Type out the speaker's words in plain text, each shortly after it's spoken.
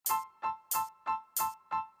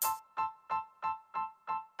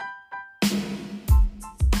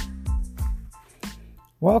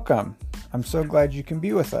Welcome. I'm so glad you can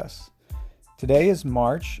be with us. Today is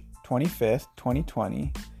March 25th,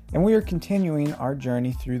 2020, and we are continuing our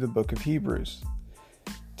journey through the book of Hebrews.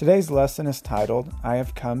 Today's lesson is titled, I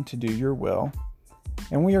Have Come to Do Your Will,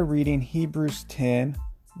 and we are reading Hebrews 10,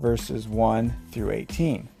 verses 1 through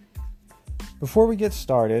 18. Before we get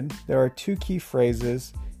started, there are two key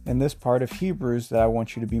phrases in this part of Hebrews that I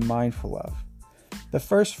want you to be mindful of. The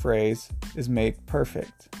first phrase is make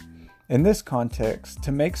perfect. In this context,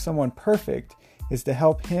 to make someone perfect is to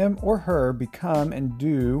help him or her become and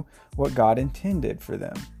do what God intended for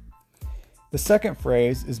them. The second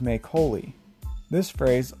phrase is make holy. This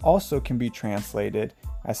phrase also can be translated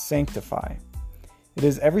as sanctify. It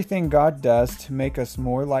is everything God does to make us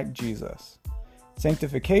more like Jesus.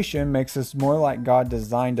 Sanctification makes us more like God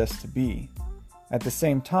designed us to be. At the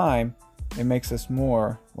same time, it makes us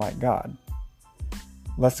more like God.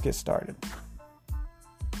 Let's get started.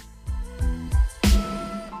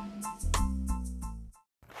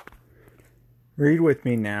 Read with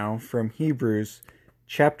me now from Hebrews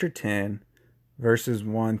chapter 10, verses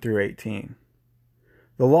 1 through 18.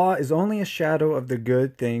 The law is only a shadow of the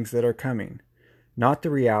good things that are coming, not the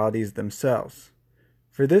realities themselves.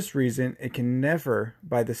 For this reason, it can never,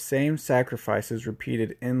 by the same sacrifices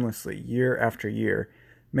repeated endlessly year after year,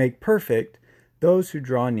 make perfect those who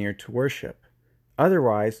draw near to worship.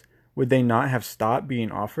 Otherwise, would they not have stopped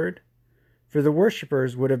being offered? For the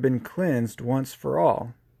worshippers would have been cleansed once for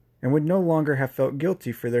all, and would no longer have felt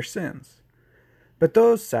guilty for their sins. But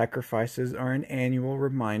those sacrifices are an annual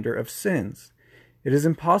reminder of sins. It is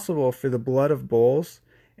impossible for the blood of bulls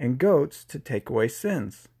and goats to take away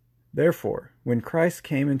sins. Therefore, when Christ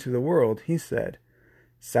came into the world, he said,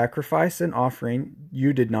 Sacrifice and offering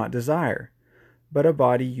you did not desire, but a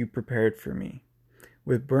body you prepared for me.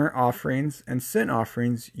 With burnt offerings and sin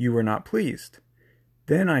offerings you were not pleased.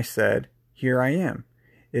 Then I said, Here I am.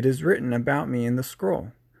 It is written about me in the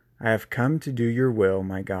scroll. I have come to do your will,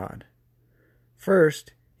 my God.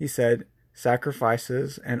 First, he said,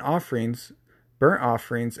 Sacrifices and offerings, burnt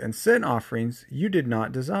offerings and sin offerings you did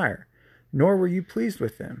not desire, nor were you pleased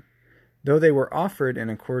with them, though they were offered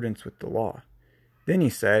in accordance with the law. Then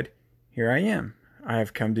he said, Here I am. I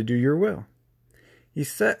have come to do your will. He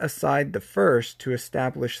set aside the first to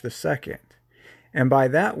establish the second, and by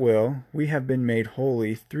that will we have been made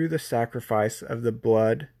holy through the sacrifice of the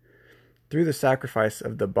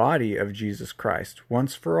body of Jesus Christ,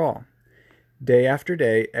 once for all. Day after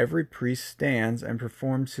day, every priest stands and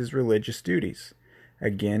performs his religious duties.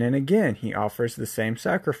 Again and again he offers the same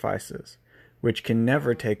sacrifices, which can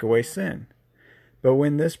never take away sin. But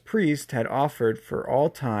when this priest had offered for all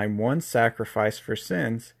time one sacrifice for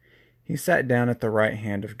sins, he sat down at the right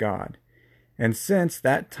hand of God. And since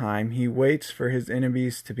that time he waits for his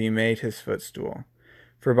enemies to be made his footstool.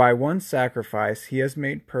 For by one sacrifice he has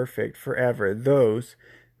made perfect forever those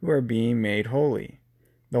who are being made holy.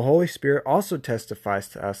 The Holy Spirit also testifies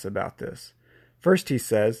to us about this. First he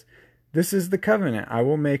says, This is the covenant I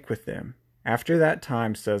will make with them. After that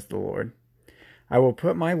time, says the Lord, I will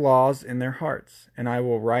put my laws in their hearts, and I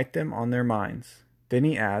will write them on their minds. Then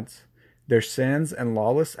he adds, Their sins and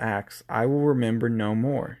lawless acts I will remember no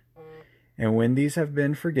more. And when these have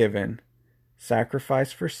been forgiven,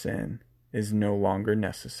 sacrifice for sin is no longer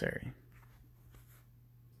necessary.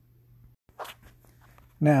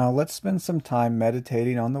 Now, let's spend some time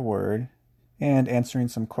meditating on the Word and answering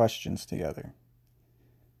some questions together.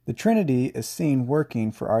 The Trinity is seen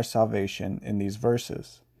working for our salvation in these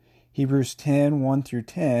verses. Hebrews 10, 1 through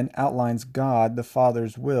 10 outlines God the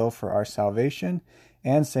Father's will for our salvation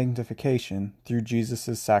and sanctification through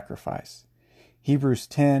Jesus' sacrifice. Hebrews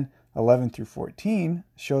 10, 11 through 14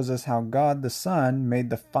 shows us how God the Son made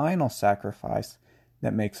the final sacrifice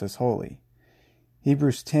that makes us holy.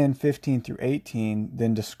 Hebrews 10, 15 through 18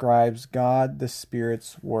 then describes God the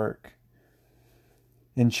Spirit's work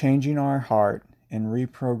in changing our heart and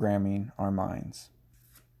reprogramming our minds.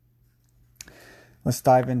 Let's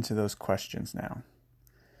dive into those questions now.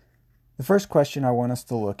 The first question I want us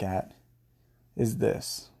to look at is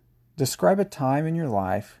this. Describe a time in your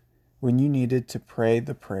life when you needed to pray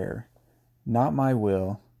the prayer, not my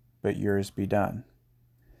will, but yours be done.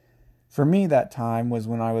 For me, that time was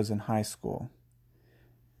when I was in high school.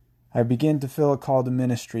 I began to feel a call to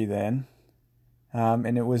ministry then,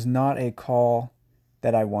 and it was not a call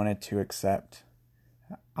that I wanted to accept.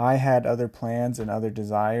 I had other plans and other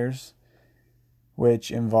desires, which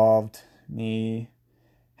involved me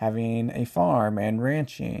having a farm and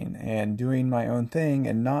ranching and doing my own thing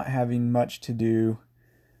and not having much to do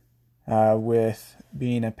with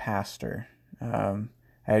being a pastor. I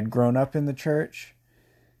had grown up in the church,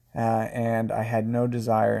 and I had no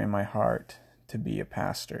desire in my heart to be a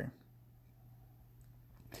pastor.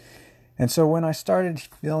 And so when I started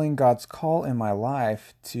feeling God's call in my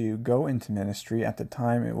life to go into ministry, at the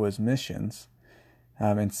time it was missions,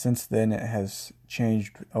 and since then it has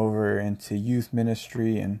changed over into youth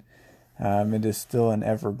ministry, and it is still an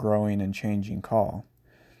ever-growing and changing call.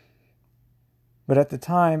 But at the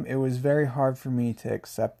time, it was very hard for me to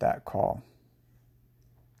accept that call.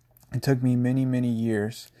 It took me many, many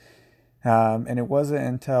years, and it wasn't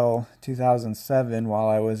until 2007, while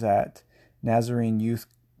I was at Nazarene Youth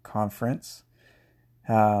Conference,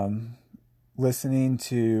 listening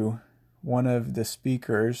to one of the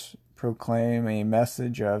speakers proclaim a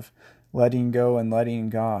message of letting go and letting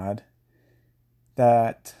God,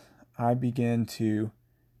 that I began to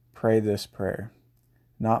pray this prayer: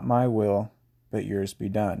 "Not my will, but yours be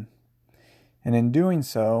done." And in doing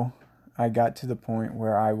so, I got to the point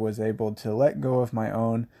where I was able to let go of my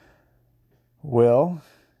own will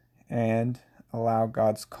and allow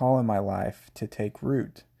God's call in my life to take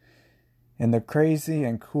root. And the crazy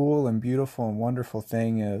and cool and beautiful and wonderful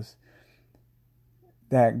thing is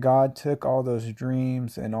that God took all those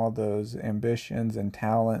dreams and all those ambitions and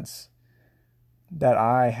talents that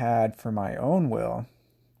I had for my own will,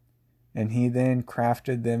 and He then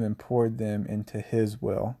crafted them and poured them into His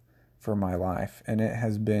will for my life. And it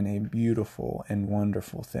has been a beautiful and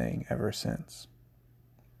wonderful thing ever since.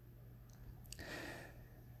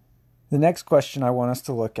 The next question I want us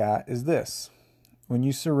to look at is this: when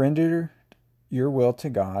you surrendered your will to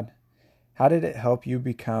God, how did it help you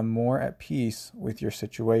become more at peace with your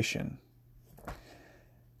situation?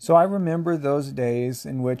 So I remember those days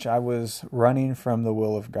in which I was running from the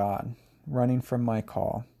will of God, running from my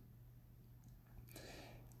call.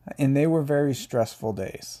 And they were very stressful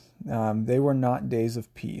days. They were not days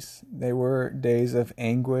of peace. They were days of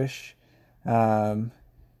anguish,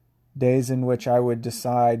 days in which I would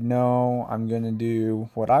decide, no, I'm going to do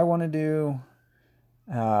what I want to do,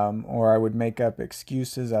 or I would make up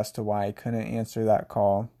excuses as to why I couldn't answer that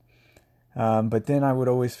call. But then I would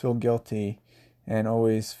always feel guilty and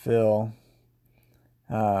always feel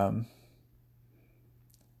not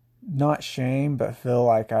shame, but feel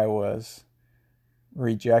like I was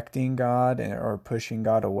rejecting God or pushing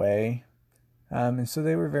God away. And so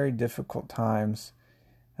they were very difficult times,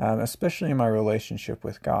 especially in my relationship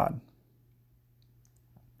with God.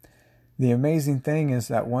 The amazing thing is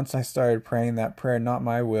that once I started praying that prayer, "Not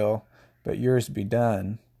my will, but yours be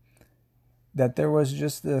done," that there was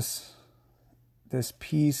just this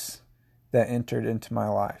peace that entered into my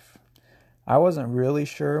life. I wasn't really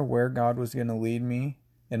sure where God was going to lead me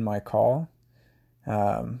in my call.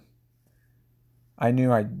 I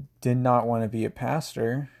knew I did not want to be a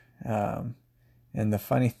pastor. And the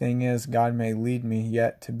funny thing is, God may lead me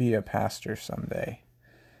yet to be a pastor someday.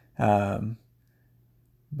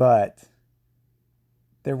 But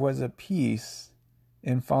there was a peace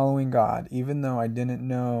in following God, even though I didn't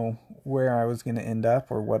know where I was going to end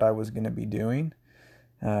up or what I was going to be doing.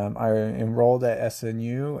 I enrolled at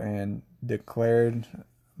SNU and declared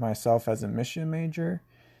myself as a mission major,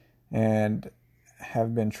 and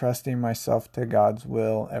have been trusting myself to God's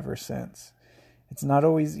will ever since. It's not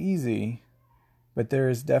always easy, but there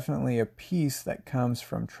is definitely a peace that comes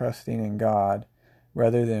from trusting in God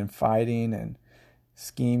rather than fighting and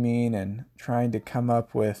scheming and trying to come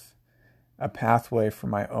up with a pathway for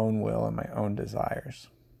my own will and my own desires.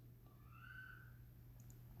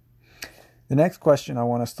 The next question I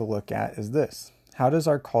want us to look at is this: how does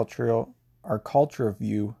our culture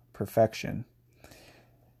view perfection?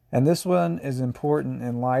 And this one is important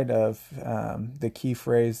in light of the key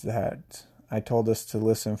phrase that I told us to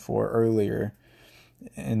listen for earlier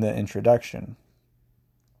in the introduction.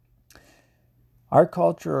 Our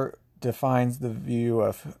culture defines the view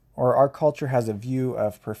of, or our culture has a view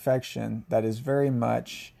of perfection that is very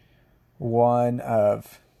much one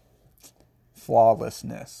of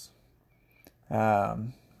flawlessness.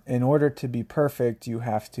 In order to be perfect, you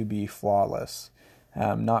have to be flawless,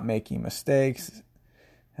 not making mistakes,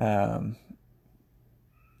 not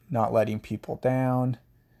letting people down.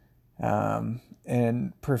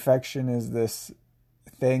 And perfection is this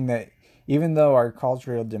thing that, even though our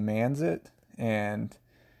culture demands it and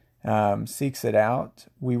seeks it out,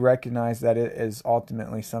 we recognize that it is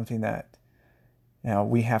ultimately something that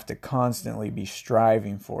we have to constantly be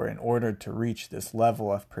striving for in order to reach this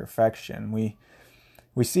level of perfection. We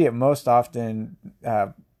see it most often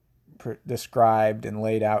described and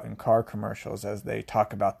laid out in car commercials as they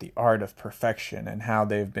talk about the art of perfection and how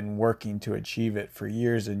they've been working to achieve it for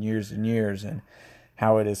years and years and years, and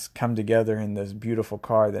how it has come together in this beautiful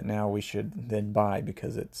car that now we should then buy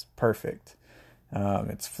because it's perfect.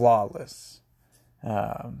 It's flawless.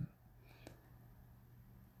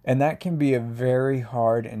 And that can be a very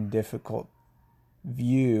hard and difficult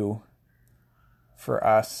view for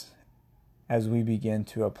us as we begin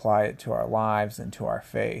to apply it to our lives and to our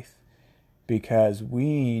faith, because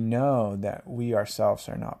we know that we ourselves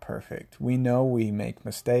are not perfect. We know we make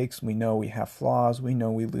mistakes. We know we have flaws. We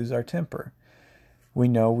know we lose our temper. We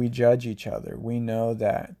know we judge each other. We know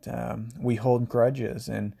that we hold grudges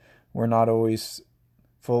and we're not always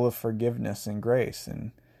full of forgiveness and grace.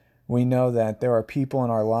 And we know that there are people in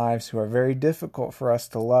our lives who are very difficult for us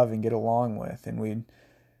to love and get along with, and we'd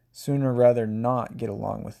sooner rather not get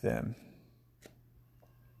along with them.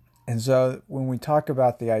 And so when we talk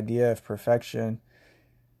about the idea of perfection,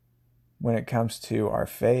 when it comes to our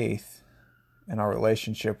faith and our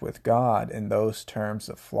relationship with God in those terms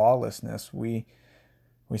of flawlessness, we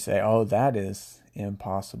say, oh, that is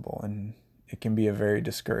impossible, and it can be a very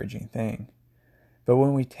discouraging thing. But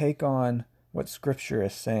when we take on what Scripture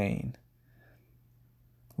is saying,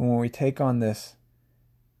 when we take on this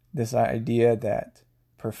idea that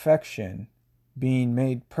perfection, being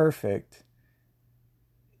made perfect,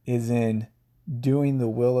 is in doing the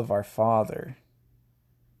will of our Father,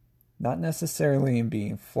 not necessarily in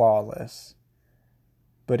being flawless,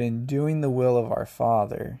 but in doing the will of our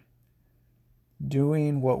Father,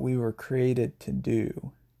 doing what we were created to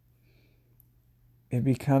do, it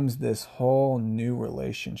becomes this whole new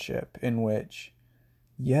relationship in which,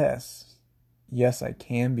 yes, I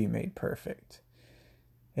can be made perfect.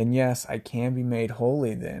 And yes, I can be made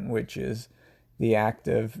holy then, which is the act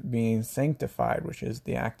of being sanctified, which is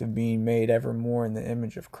the act of being made ever more in the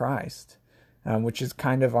image of Christ, which is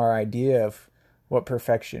kind of our idea of what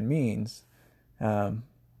perfection means.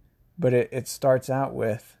 But it starts out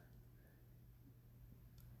with,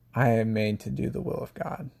 I am made to do the will of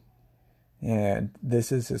God. And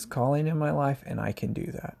this is His calling in my life, and I can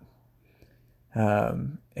do that.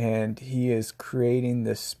 And He is creating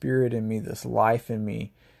this spirit in me, this life in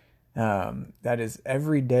me, that is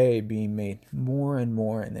every day being made more and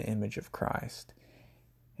more in the image of Christ,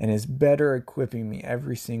 and is better equipping me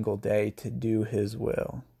every single day to do His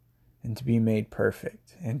will, and to be made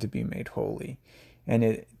perfect, and to be made holy. And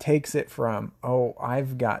it takes it from, oh,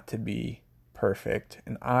 I've got to be perfect,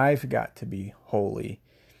 and I've got to be holy,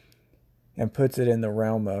 and puts it in the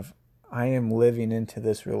realm of, I am living into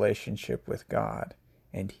this relationship with God,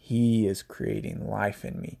 and He is creating life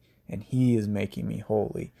in me, and He is making me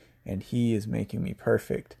holy, and He is making me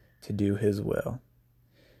perfect to do His will.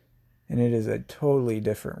 And it is a totally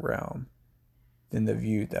different realm than the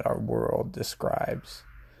view that our world describes,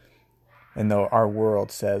 and though our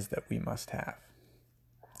world says that we must have.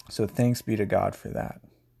 So thanks be to God for that.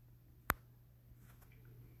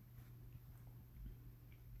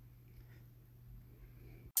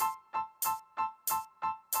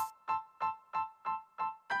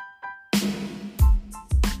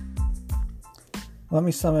 Let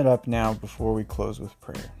me sum it up now before we close with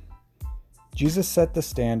prayer. Jesus set the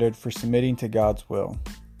standard for submitting to God's will.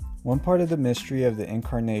 One part of the mystery of the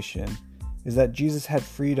incarnation is that Jesus had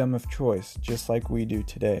freedom of choice, just like we do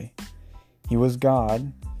today. He was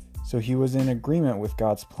God, so He was in agreement with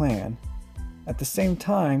God's plan. At the same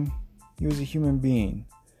time, He was a human being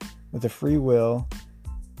with a free will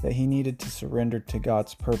that He needed to surrender to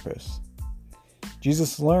God's purpose.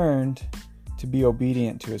 Jesus learned to be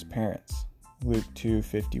obedient to His parents. Luke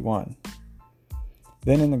 2:51.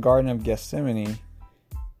 Then in the Garden of Gethsemane,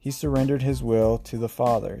 He surrendered His will to the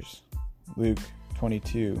Father's. Luke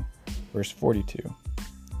 22, verse 42.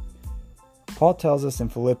 Paul tells us in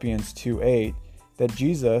Philippians 2:8 that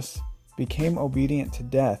Jesus became obedient to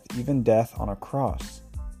death, even death on a cross.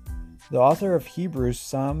 The author of Hebrews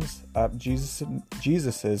sums up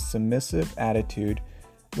Jesus' submissive attitude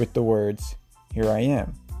with the words, "Here I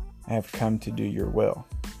am. I have come to do your will."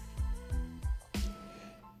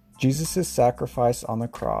 Jesus' sacrifice on the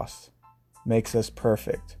cross makes us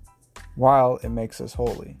perfect, while it makes us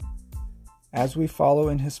holy. As we follow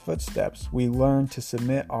in His footsteps, we learn to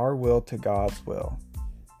submit our will to God's will.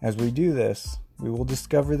 As we do this, we will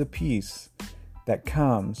discover the peace that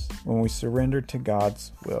comes when we surrender to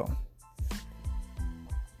God's will.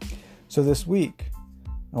 So this week,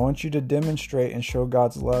 I want you to demonstrate and show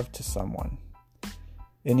God's love to someone.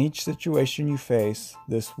 In each situation you face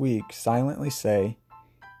this week, silently say,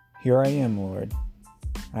 "Here I am, Lord.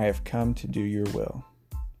 I have come to do your will."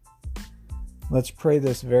 Let's pray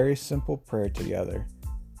this very simple prayer together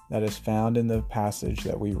that is found in the passage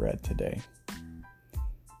that we read today.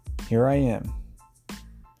 Here I am.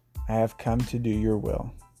 I have come to do your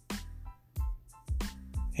will.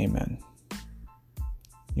 Amen.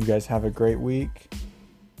 You guys have a great week.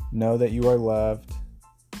 Know that you are loved.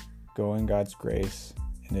 Go in God's grace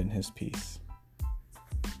and in His peace.